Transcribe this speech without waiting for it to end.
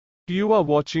You are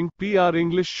watching PR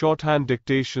English Shorthand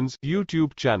Dictations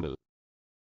YouTube channel.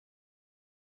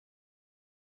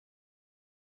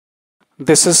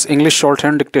 This is English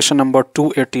Shorthand Dictation number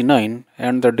 289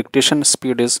 and the dictation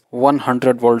speed is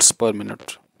 100 words per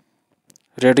minute.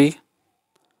 Ready?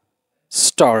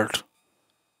 Start.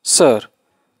 Sir,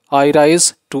 I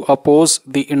rise to oppose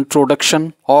the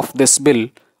introduction of this bill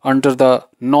under the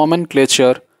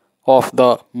nomenclature of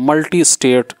the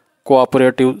Multi-State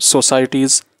Cooperative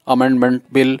Societies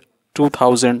Amendment Bill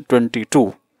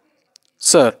 2022.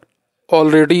 Sir,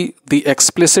 already the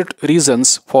explicit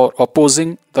reasons for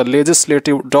opposing the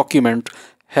legislative document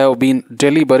have been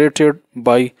deliberated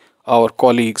by our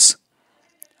colleagues.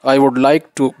 I would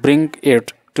like to bring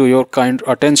it to your kind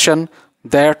attention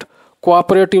that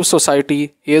cooperative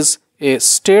society is a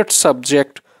state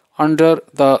subject under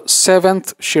the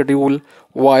 7th schedule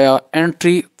via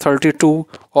entry 32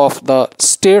 of the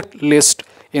state list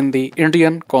in the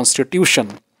Indian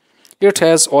Constitution. It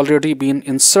has already been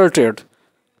inserted.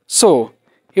 So,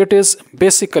 it is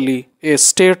basically a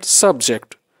state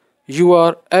subject. You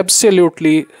are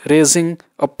absolutely raising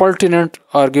a pertinent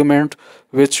argument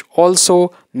which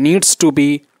also needs to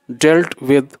be dealt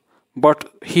with, but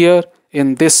here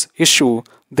in this issue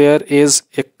there is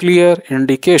a clear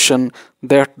indication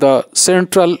that the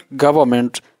central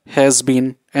government has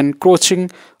been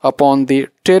encroaching upon the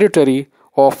territory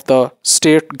of the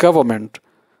state government.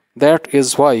 That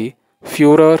is why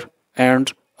furor and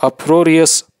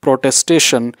uproarious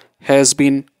protestation has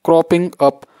been cropping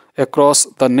up across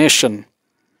the nation.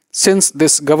 Since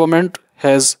this government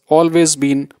has always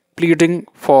been pleading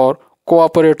for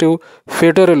cooperative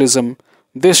federalism,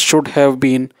 this should have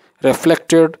been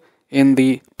reflected in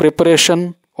the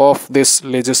preparation of this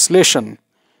legislation.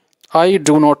 I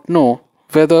do not know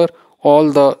whether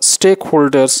all the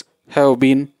stakeholders have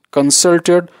been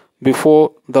consulted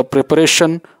before the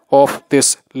preparation of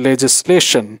this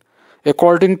legislation.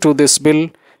 According to this bill,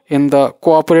 in the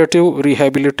Cooperative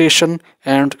Rehabilitation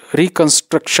and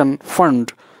Reconstruction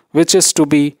Fund, which is to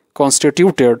be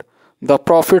constituted, the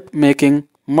profit-making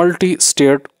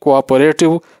multi-state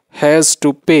cooperative has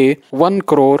to pay 1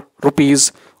 crore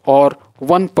rupees or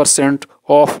 1%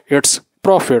 of its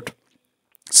profit.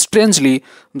 Strangely,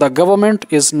 the government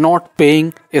is not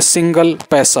paying a single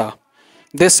paisa.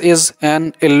 This is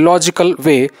an illogical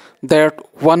way that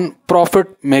one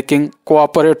profit-making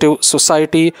cooperative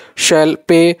society shall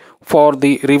pay for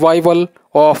the revival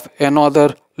of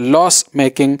another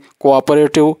loss-making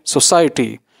cooperative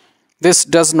society. This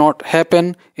does not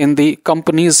happen in the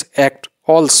Companies Act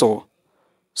also.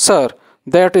 Sir,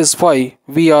 that is why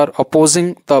we are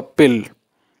opposing the bill.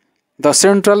 The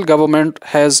central government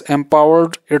has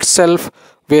empowered itself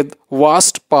with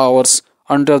vast powers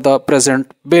under the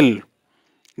present bill.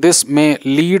 This may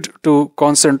lead to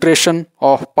concentration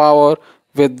of power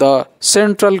with the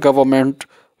central government,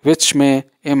 which may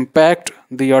impact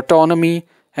the autonomy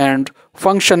and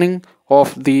functioning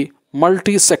of the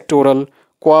multi-sectoral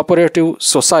cooperative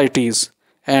societies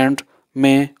and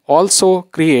may also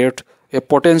create a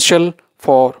potential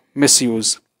for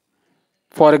misuse.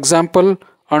 For example,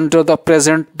 under the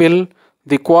present bill,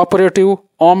 the cooperative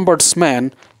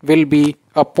ombudsman will be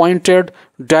appointed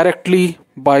directly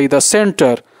by the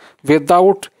center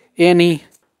without any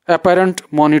apparent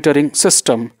monitoring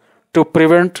system to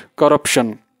prevent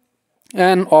corruption.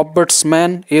 An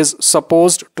ombudsman is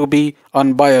supposed to be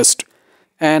unbiased.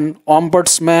 An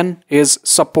ombudsman is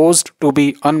supposed to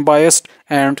be unbiased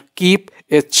and keep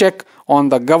a check on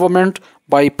the government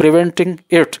by preventing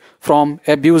it from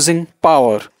abusing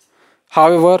power.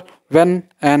 However, when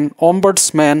an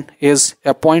ombudsman is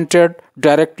appointed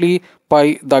directly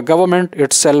by the government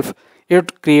itself,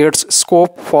 it creates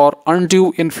scope for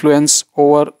undue influence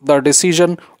over the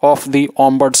decision of the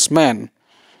ombudsman.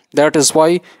 That is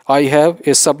why I have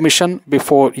a submission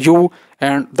before you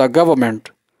and the government.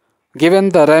 Given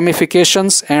the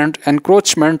ramifications and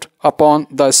encroachment upon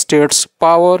the state's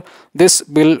power, this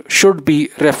bill should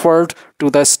be referred to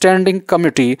the standing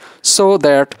committee so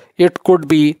that it could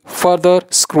be further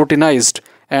scrutinized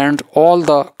and all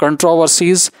the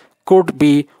controversies could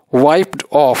be wiped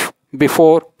off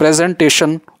before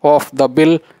presentation of the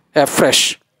bill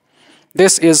afresh.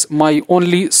 This is my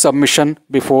only submission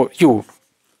before you.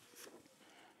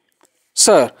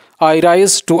 Sir, I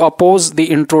rise to oppose the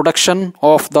introduction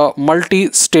of the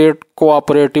Multi-State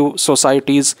Cooperative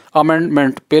Societies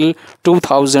Amendment Bill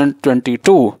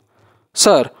 2022.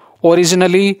 Sir,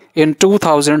 originally in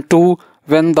 2002,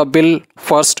 when the bill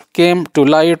first came to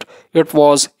light, it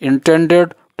was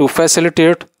intended to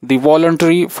facilitate the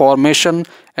voluntary formation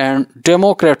and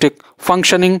democratic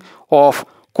functioning of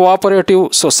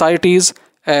cooperative societies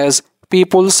as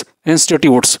people's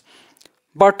institutes.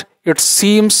 But it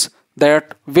seems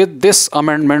that with this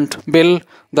amendment bill,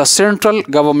 the central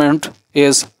government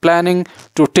is planning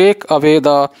to take away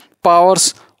the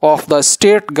powers of the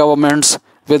state governments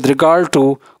with regard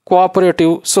to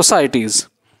cooperative societies.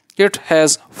 It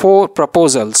has four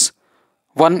proposals.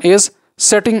 One is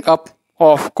setting up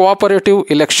of cooperative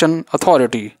election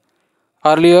authority.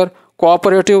 Earlier,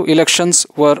 cooperative elections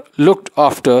were looked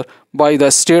after by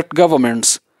the state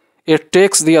governments. It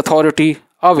takes the authority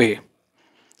away.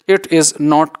 It is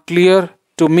not clear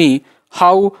to me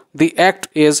how the act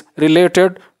is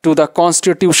related to the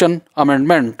Constitution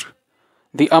amendment.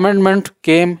 The amendment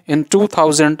came in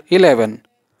 2011.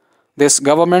 This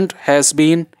government has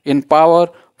been in power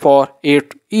for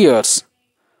 8 years.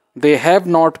 They have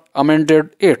not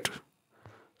amended it.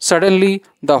 Suddenly,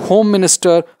 the Home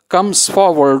Minister comes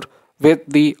forward with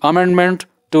the amendment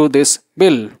to this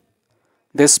bill.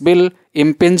 This bill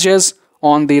impinges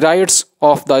on the rights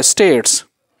of the states.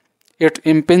 It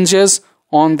impinges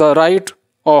on the right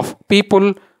of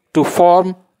people to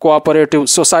form cooperative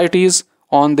societies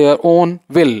on their own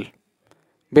will.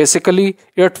 Basically,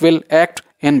 it will act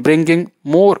in bringing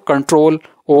more control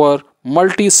over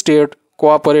multi-state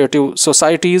cooperative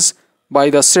societies by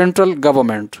the central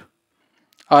government.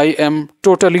 I am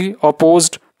totally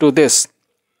opposed to this.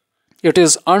 It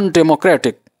is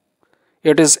undemocratic,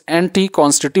 it is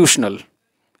anti-constitutional,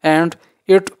 and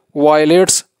it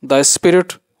violates the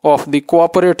spirit of the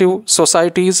cooperative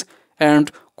societies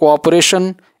and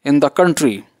cooperation in the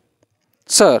country.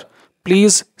 Sir,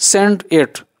 please send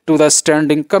it to the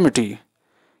standing committee.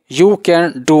 You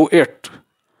can do it.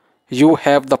 You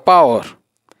have the power.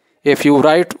 If you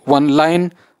write one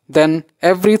line, then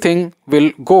everything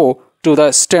will go to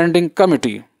the standing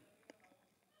committee.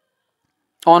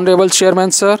 Honorable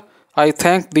Chairman, sir, I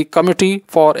thank the committee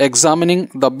for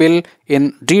examining the bill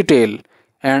in detail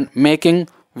and making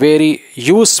very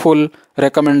useful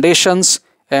recommendations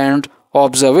and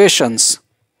observations.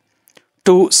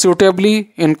 To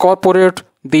suitably incorporate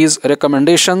these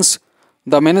recommendations,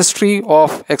 the Ministry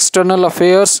of External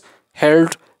Affairs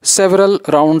held several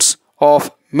rounds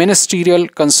of ministerial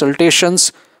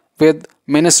consultations with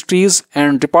ministries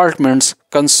and departments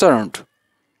concerned.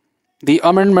 The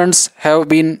amendments have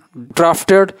been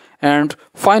drafted and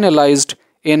finalized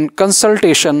in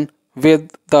consultation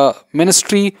with the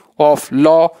Ministry of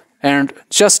Law and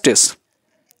Justice.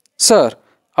 Sir,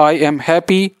 I am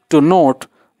happy to note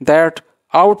that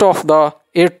out of the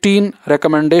 18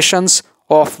 recommendations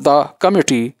of the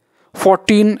committee,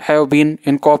 14 have been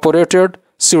incorporated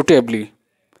suitably.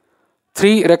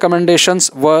 3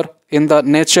 recommendations were in the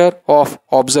nature of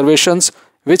observations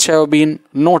which have been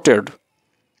noted.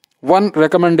 One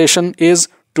recommendation is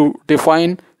to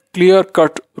define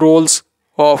clear-cut roles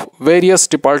of various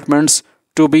departments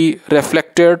to be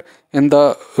reflected in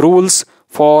the rules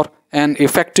for an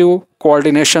effective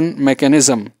coordination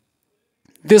mechanism.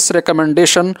 This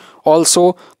recommendation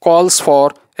also calls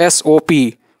for SOP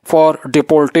for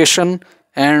deportation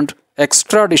and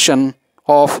extradition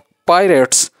of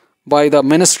pirates by the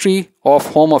Ministry of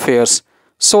Home Affairs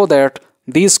so that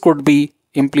these could be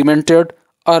implemented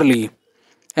early,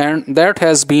 and that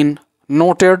has been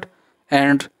noted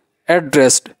and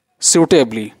addressed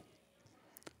suitably.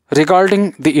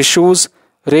 Regarding the issues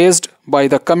raised by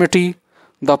the committee,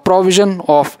 the provision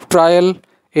of trial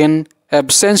in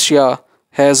absentia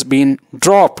has been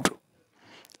dropped.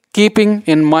 Keeping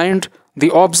in mind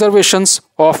the observations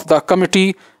of the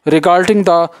committee regarding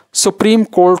the Supreme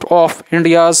Court of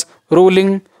India's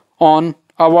ruling on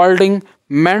awarding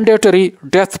mandatory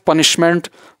death punishment,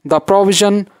 the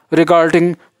provision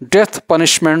regarding death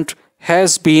punishment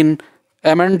has been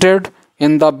amended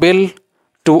in the bill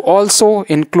to also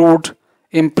include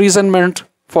imprisonment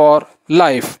for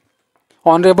life.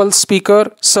 Honorable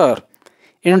Speaker, sir,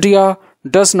 India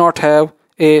does not have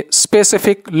a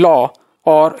specific law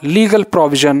or legal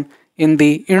provision in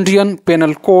the Indian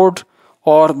Penal Code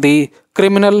or the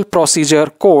Criminal Procedure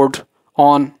Code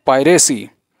on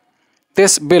piracy.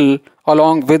 This bill,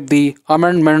 along with the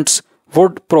amendments,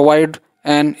 would provide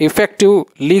an effective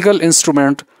legal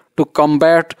instrument to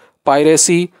combat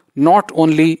piracy not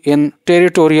only in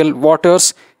territorial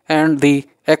waters and the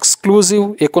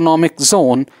exclusive economic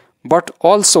zone but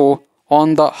also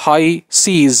on the high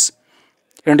seas.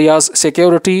 India's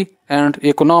security and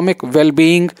economic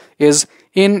well-being is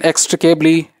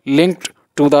inextricably linked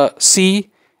to the sea,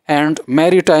 and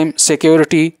maritime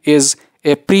security is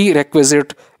a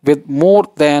prerequisite, with more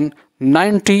than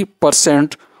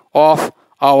 90% of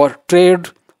our trade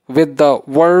with the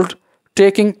world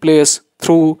taking place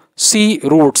through sea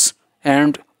routes,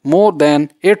 and more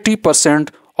than 80%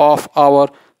 of our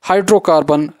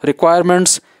hydrocarbon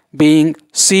requirements being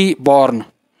sea-borne.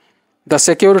 The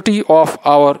security of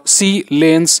our sea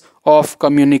lanes of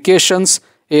communications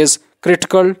is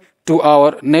critical to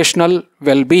our national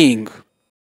well-being.